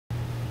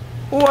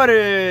What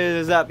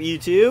is up,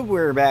 YouTube?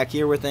 We're back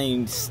here with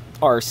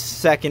our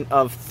second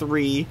of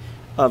 3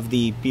 of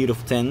the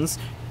beautiful tins.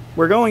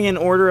 We're going in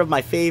order of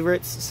my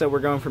favorites, so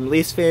we're going from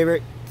least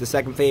favorite to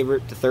second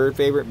favorite to third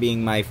favorite,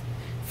 being my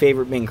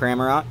favorite being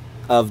Cramorant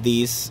of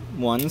these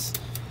ones.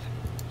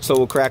 So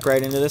we'll crack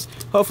right into this.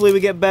 Hopefully we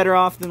get better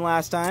off than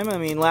last time. I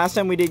mean, last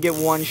time we did get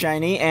one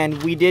shiny,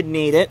 and we did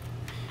need it.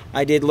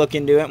 I did look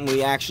into it, and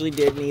we actually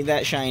did need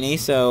that shiny,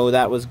 so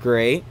that was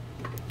great.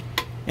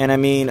 And I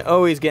mean,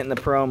 always getting the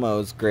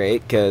promos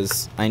great,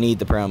 because I need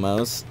the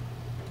promos.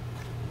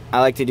 I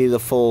like to do the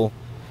full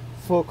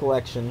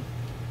collection.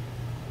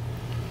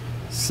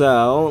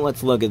 So,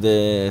 let's look at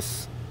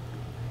this.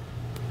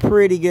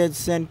 Pretty good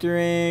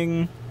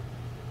centering.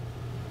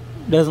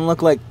 Doesn't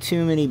look like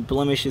too many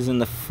blemishes in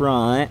the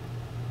front.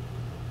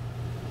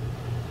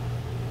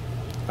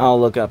 I'll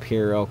look up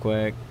here real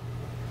quick.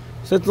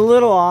 So it's a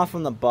little off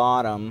on the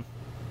bottom.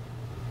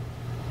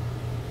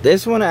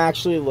 This one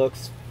actually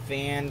looks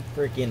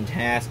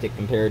fan-freaking-tastic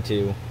compared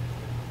to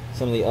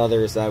some of the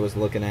others I was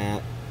looking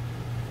at.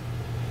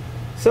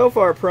 So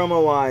far,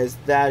 promo-wise,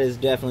 that is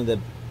definitely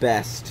the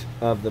best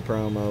of the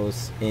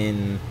promos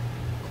in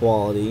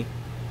quality.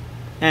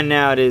 And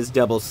now it is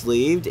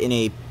double-sleeved in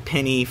a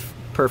penny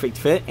perfect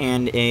fit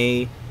and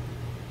a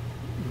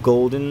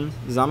golden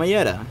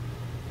Zamayeta.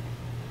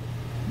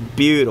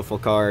 Beautiful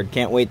card.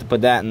 Can't wait to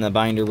put that in the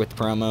binder with the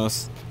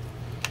promos.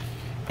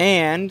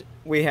 And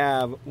we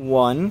have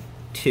 1,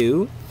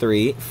 2,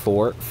 3,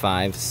 4,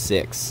 5,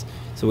 6.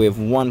 So we have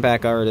 1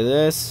 pack art of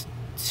this,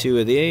 2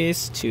 of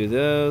these, 2 of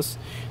those.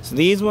 So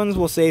these ones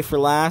we'll save for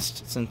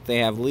last since they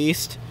have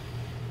least.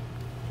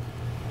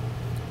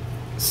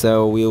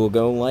 So we will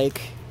go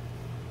like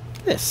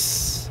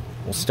this.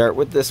 We'll start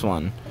with this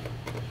one.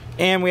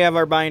 And we have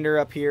our binder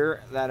up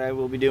here that I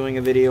will be doing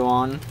a video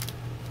on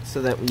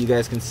so that you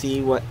guys can see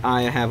what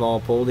I have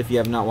all pulled if you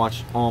have not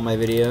watched all my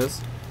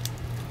videos.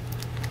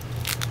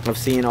 I've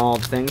seen all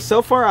the things.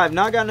 So far, I've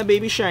not gotten a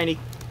baby shiny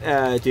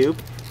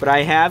dupe, but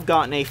I have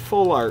gotten a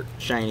full art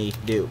shiny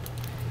dupe.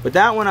 But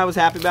that one I was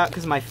happy about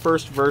because my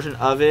first version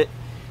of it,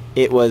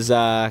 it was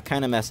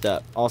kind of messed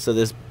up. Also,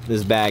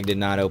 this bag did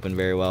not open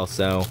very well,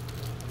 so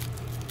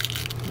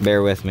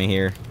bear with me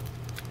here.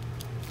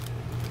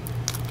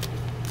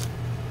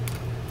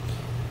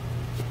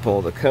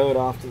 Pull the code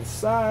off to the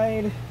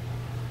side.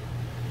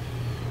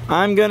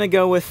 I'm gonna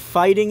go with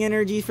fighting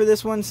energy for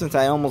this one since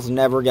I almost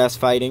never guess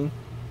fighting.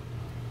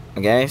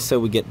 Okay, so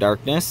we get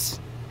Darkness,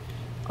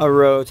 a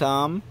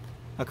Rotom,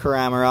 a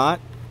Cramorant,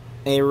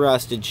 a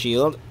Rusted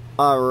Shield,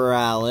 a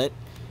Rowlet,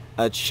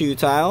 a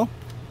Chewtile,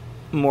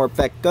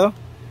 Morpeko,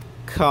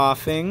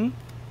 Coughing,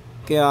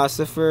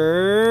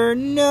 Gossifer,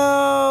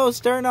 no!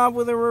 Starting off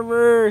with a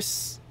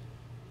reverse,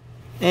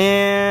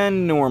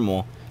 and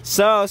normal.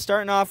 So,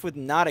 starting off with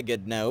not a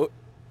good note.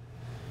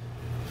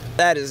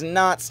 That is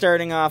not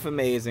starting off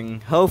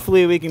amazing.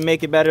 Hopefully we can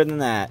make it better than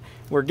that.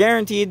 We're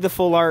guaranteed the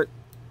full art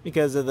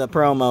because of the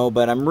promo,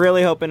 but I'm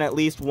really hoping at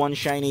least 1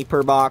 shiny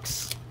per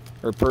box,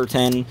 or per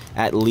 10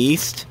 at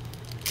least.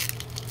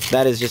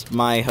 That is just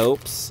my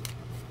hopes,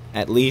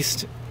 at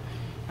least.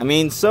 I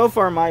mean, so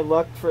far my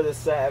luck for this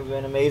set have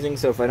been amazing,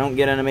 so if I don't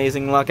get an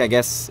amazing luck, I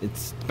guess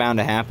it's bound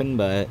to happen,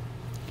 but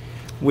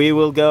we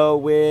will go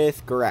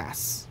with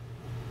grass.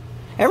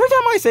 Every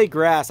time I say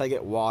grass, I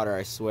get water,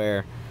 I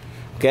swear.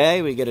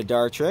 Okay, we get a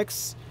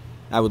Dartrix.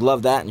 I would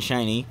love that in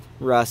shiny.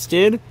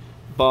 Rusted,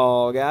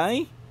 Ball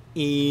Guy,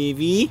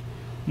 Eevee,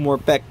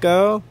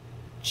 Morpeko,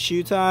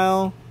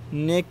 Chewtile,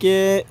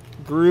 Nickit,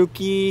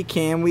 Grookey.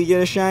 Can we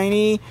get a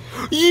shiny?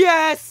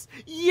 Yes!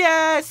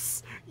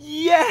 Yes!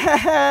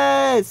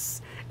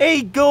 Yes!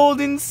 A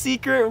golden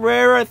secret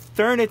rare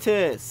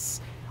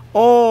Eternatus.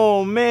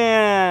 Oh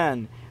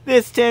man,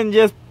 this tin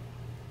just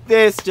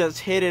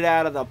hit it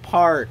out of the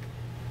park.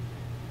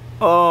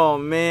 Oh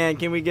man,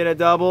 can we get a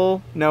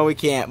double? No, we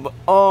can't. But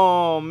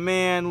oh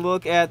man,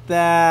 look at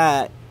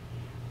that.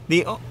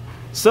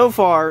 So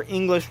far,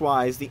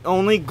 English-wise, the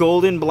only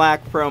golden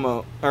black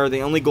promo, or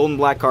the only golden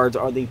black cards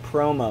are the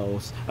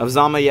promos of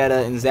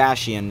Zamayeta and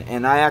Zacian,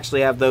 and I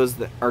actually have those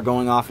that are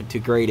going off into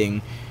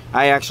grading.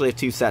 I actually have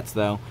 2 sets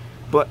though.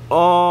 But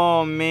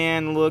oh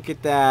man, look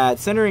at that.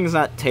 Centering is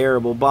not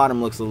terrible.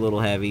 Bottom looks a little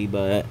heavy,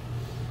 but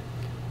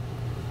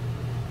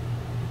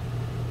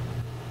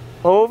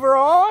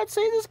overall, I'd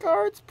say this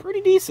card's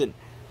pretty decent.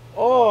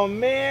 Oh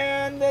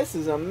man, this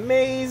is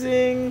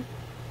amazing.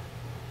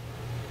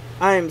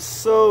 I am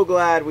so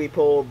glad we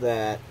pulled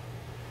that.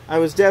 I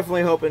was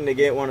definitely hoping to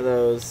get one of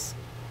those.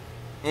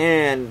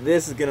 And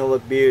this is going to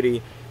look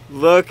beauty.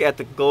 Look at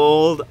the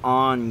gold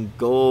on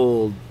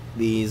gold.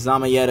 The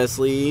Zamayeta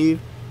sleeve.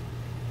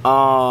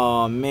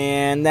 Oh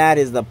man, that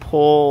is the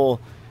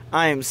pull.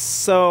 I am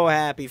so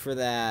happy for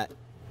that.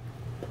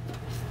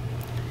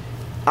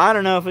 I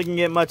don't know if we can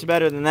get much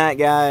better than that,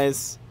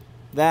 guys.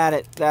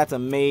 That's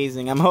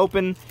amazing. I'm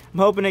hoping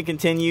it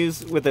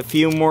continues with a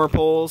few more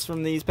pulls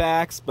from these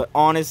packs, but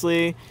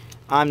honestly,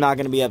 I'm not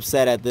going to be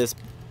upset at this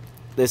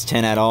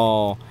tin at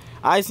all.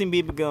 I've seen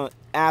people go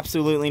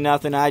absolutely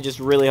nothing. I just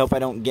really hope I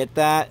don't get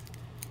that.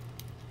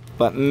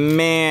 But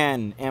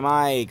man, am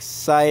I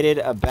excited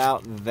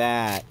about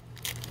that.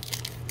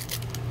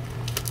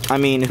 I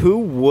mean, who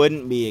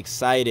wouldn't be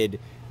excited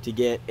to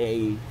get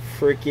a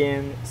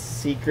freaking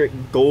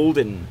secret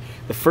golden?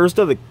 The first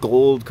of the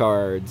gold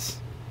cards.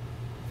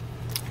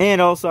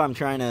 And also, I'm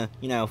trying to,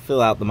 you know,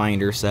 fill out the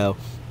binder, so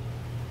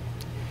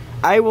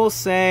I will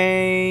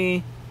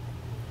say,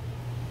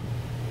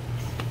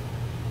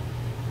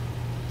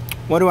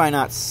 what do I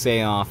not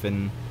say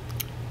often?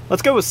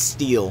 Let's go with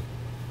steel.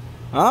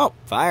 Oh,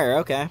 fire,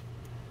 okay.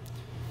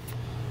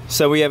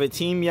 So we have a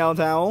Team Yell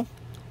Towel,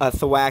 a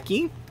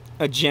Thwacky,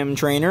 a Gym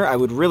Trainer. I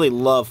would really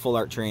love full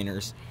art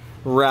trainers.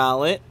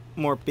 Rowlet,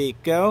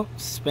 Morpeko,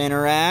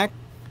 Spinnerack,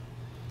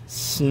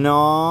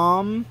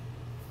 Snom,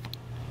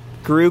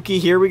 Grookey.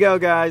 Here we go,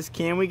 guys.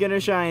 Can we get a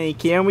shiny?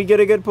 Can we get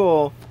a good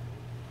pull?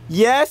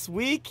 Yes,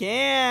 we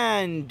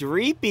can!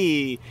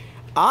 Dreepy.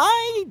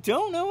 I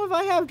don't know if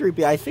I have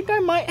Dreepy. I think I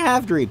might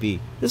have Dreepy.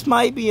 This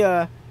might be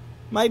a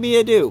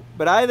dupe.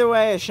 But either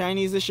way, a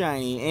shiny's a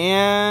shiny.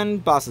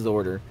 And boss's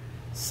order.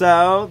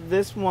 So,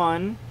 this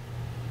one,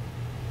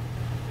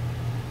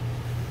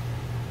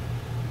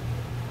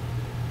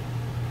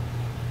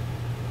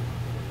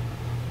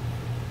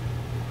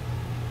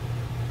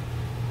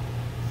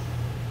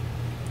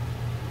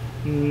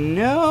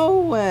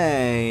 no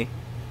way.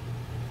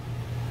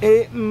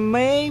 It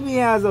maybe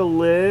has a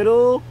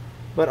little,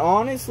 but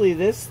honestly,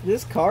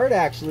 this card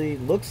actually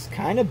looks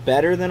kind of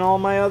better than all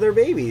my other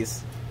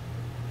babies.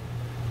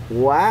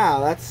 Wow,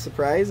 that's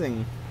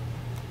surprising.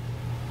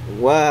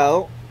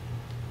 Well,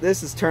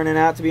 this is turning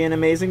out to be an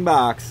amazing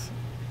box.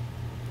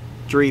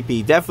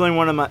 Dreepy, definitely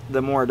one of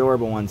the more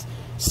adorable ones.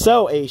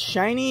 So, a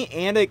shiny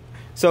and a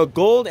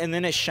gold and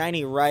then a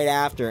shiny right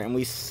after, and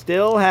we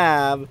still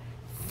have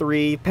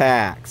 3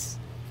 packs.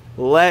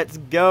 Let's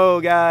go,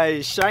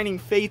 guys. Shining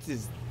Fates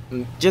is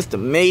just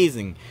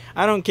amazing.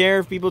 I don't care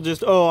if people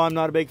just, oh, I'm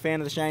not a big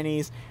fan of the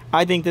shinies.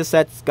 I think this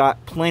set's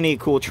got plenty of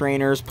cool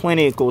trainers,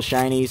 plenty of cool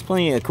shinies,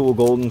 plenty of cool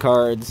golden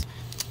cards.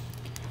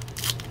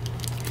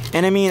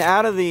 And I mean,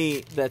 out of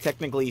the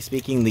technically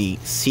speaking, the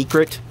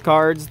secret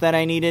cards that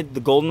I needed, the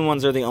golden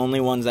ones are the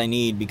only ones I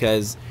need,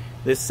 because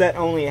this set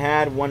only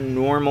had one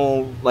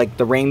normal, like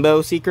the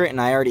rainbow secret, and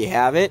I already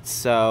have it,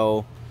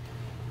 so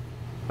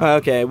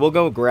okay, we'll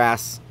go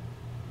grass.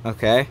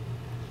 Okay.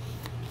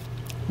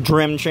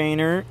 Gym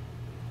Trainer,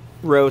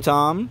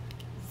 Rotom,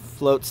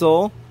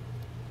 Floatzel,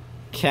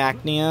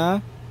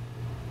 Cacnea,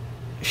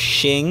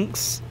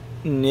 Shinx,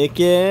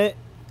 Nickit,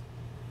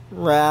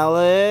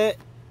 Rowlet,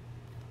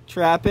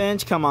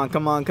 Trapinch. Come on,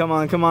 come on, come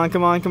on, come on,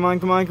 come on, come on,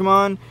 come on, come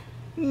on.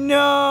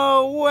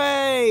 No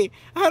way!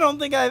 I don't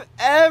think I've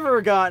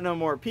ever gotten a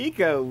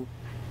Morpeko.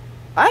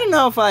 I don't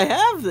know if I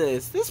have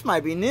this. This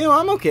might be new.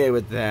 I'm okay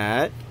with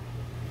that.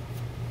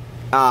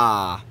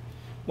 Ah.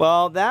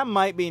 Well, that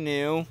might be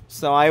new,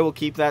 so I will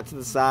keep that to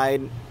the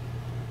side.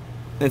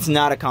 It's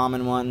not a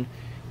common one.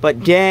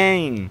 But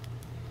dang.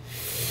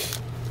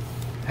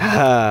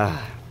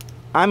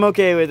 I'm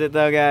okay with it,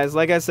 though, guys.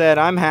 Like I said,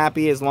 I'm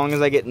happy as long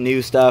as I get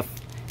new stuff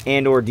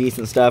and or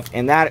decent stuff.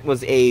 And that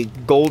was a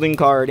golden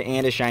card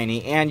and a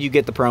shiny, and you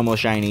get the promo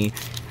shiny.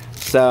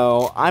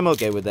 So, I'm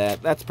okay with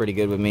that. That's pretty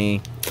good with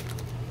me.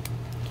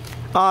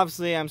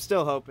 Obviously, I'm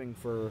still hoping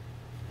for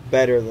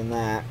better than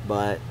that,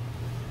 but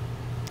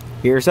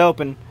here's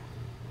hoping.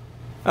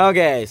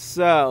 Okay,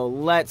 so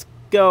let's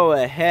go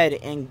ahead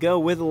and go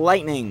with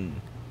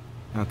lightning.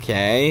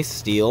 Okay,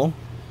 steel.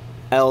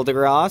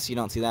 Eldegross, you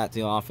don't see that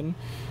too often.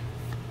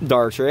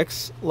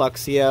 Dartrix,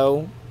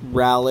 Luxio,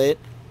 Rowlet,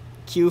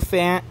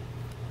 Qfant,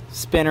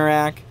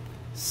 Spinnerack,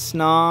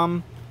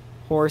 Snom,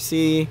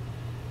 Horsey.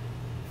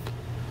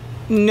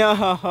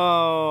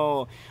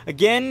 No!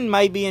 Again,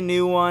 might be a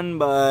new one,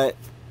 but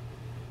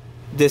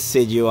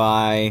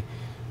Decidueye.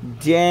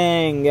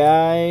 Dang,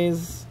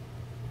 guys.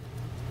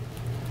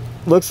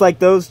 Looks like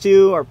those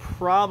two are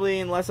probably,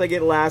 unless I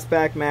get last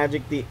pack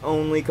magic, the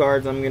only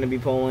cards I'm going to be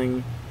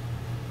pulling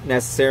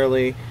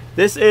necessarily.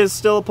 This is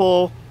still a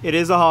pull. It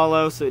is a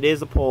holo, so it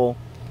is a pull.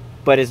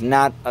 But it's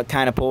not a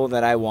kind of pull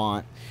that I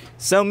want.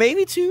 So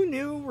maybe 2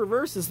 new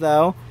reverses,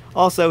 though.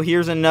 Also,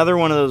 here's another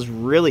one of those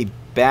really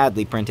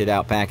badly printed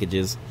out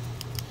packages.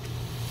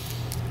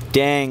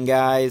 Dang,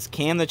 guys.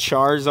 Can the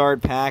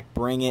Charizard pack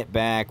bring it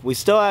back? We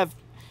still have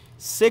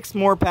 6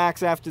 more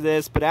packs after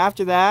this, but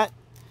after that,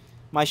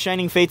 my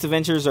Shining Fates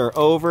adventures are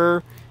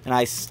over, and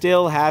I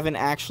still haven't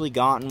actually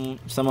gotten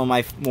some of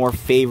my more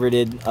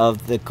favorited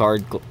of the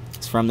cards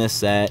from this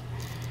set.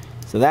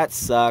 So that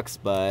sucks,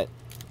 but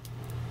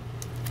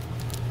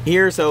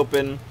here's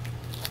hoping.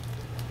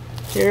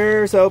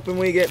 Here's hoping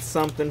we get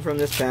something from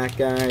this pack,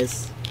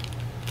 guys.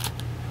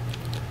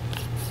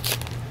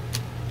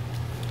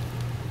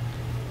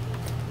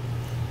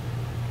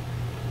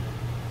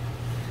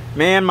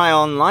 Man, my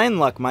online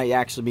luck might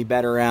actually be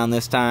better around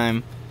this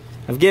time.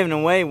 I've given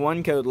away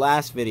 1 code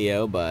last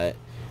video, but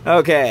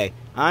okay,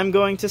 I'm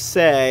going to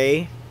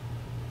say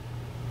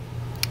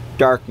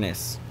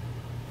Darkness.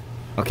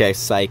 Okay,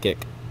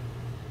 Psychic.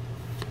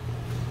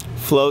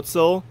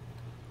 Floatzel,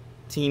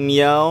 Team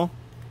Yell,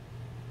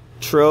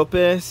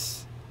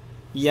 Tropus,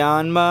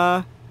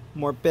 Yanma,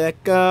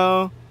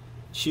 Morpeko,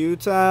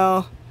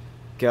 Chutal.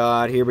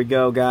 God, here we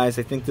go, guys.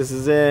 I think this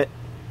is it.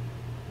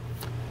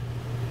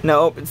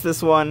 Nope, it's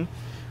this one.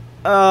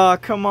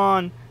 Come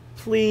on.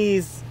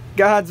 Please,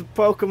 God's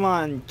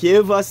Pokemon,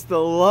 give us the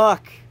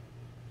luck.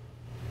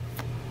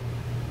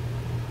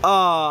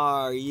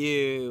 Are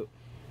you?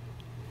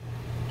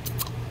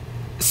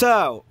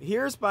 So,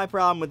 here's my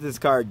problem with this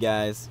card,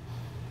 guys.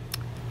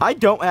 I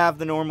don't have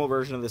the normal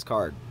version of this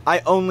card. I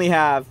only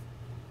have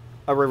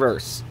a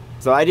reverse.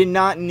 So I did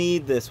not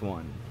need this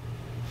one.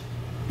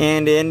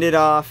 And to end it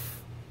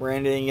off, we're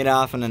ending it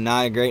off on a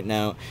not a great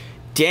note.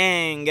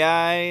 Dang,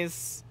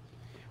 guys.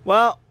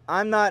 Well,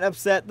 I'm not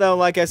upset, though.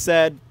 Like I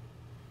said,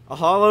 a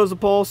Hollow's a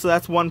pull, so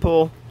that's 1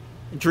 pull.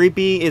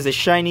 Dreepy is a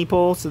shiny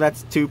pull, so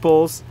that's 2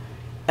 pulls.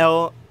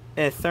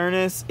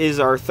 Eternus is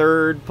our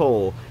 3rd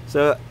pull.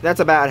 So that's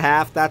about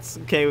half. That's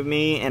okay with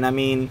me. And I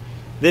mean,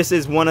 this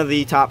is one of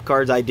the top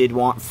cards I did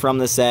want from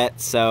the set.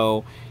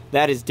 So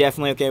that is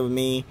definitely okay with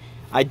me.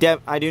 I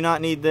do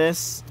not need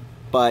this,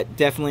 but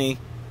definitely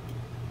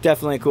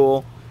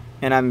cool.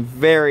 And I'm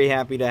very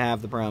happy to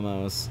have the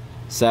promos.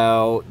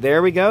 So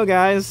there we go,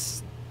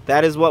 guys.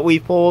 That is what we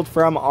pulled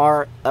from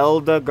our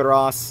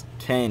eldegross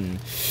 10.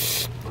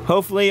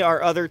 Hopefully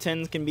our other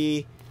 10s can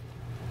be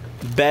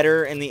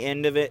better in the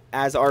end of it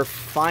as our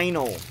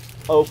final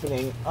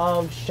opening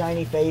of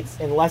Shiny Fates,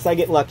 unless I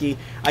get lucky.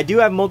 I do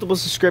have multiple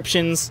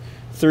subscriptions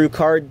through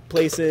card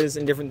places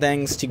and different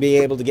things to be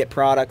able to get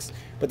products,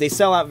 but they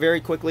sell out very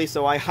quickly,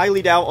 so I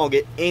highly doubt I'll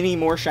get any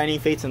more Shiny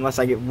Fates unless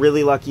I get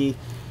really lucky.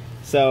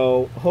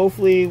 So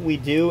hopefully we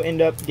do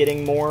end up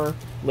getting more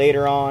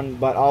later on,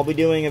 but I'll be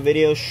doing a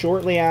video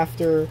shortly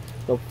after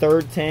the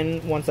 3rd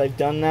 10 once I've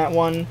done that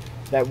one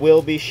that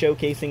will be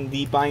showcasing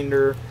the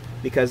binder,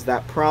 because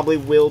that probably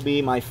will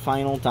be my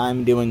final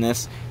time doing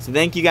this. So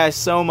thank you guys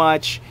so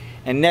much,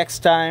 and next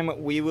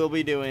time we will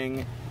be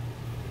doing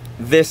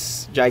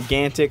this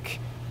gigantic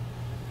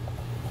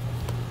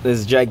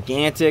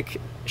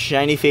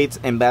Shiny Fates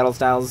and Battle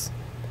Styles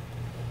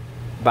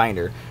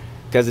binder,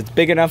 because it's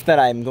big enough that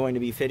I'm going to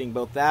be fitting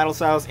both Battle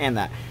Styles and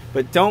that.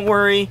 But don't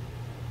worry,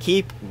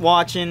 keep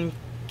watching,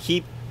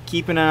 keep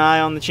keeping an eye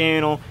on the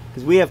channel,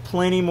 because we have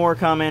plenty more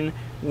coming.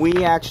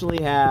 We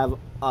actually have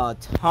a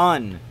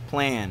ton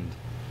planned.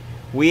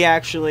 We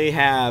actually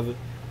have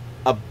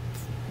a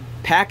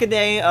pack a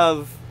day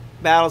of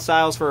Battle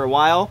Styles for a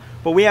while,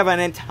 but we have an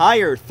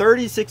entire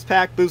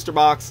 36-pack booster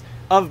box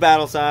of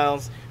Battle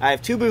Styles. I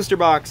have 2 booster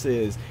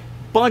boxes,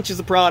 bunches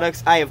of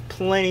products. I have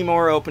plenty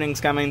more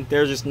openings coming.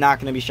 They're just not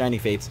going to be Shiny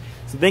Fates.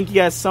 So thank you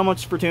guys so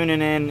much for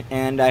tuning in,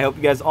 and I hope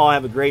you guys all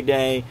have a great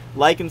day.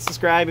 Like and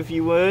subscribe if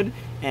you would,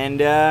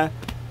 and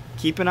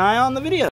keep an eye on the video.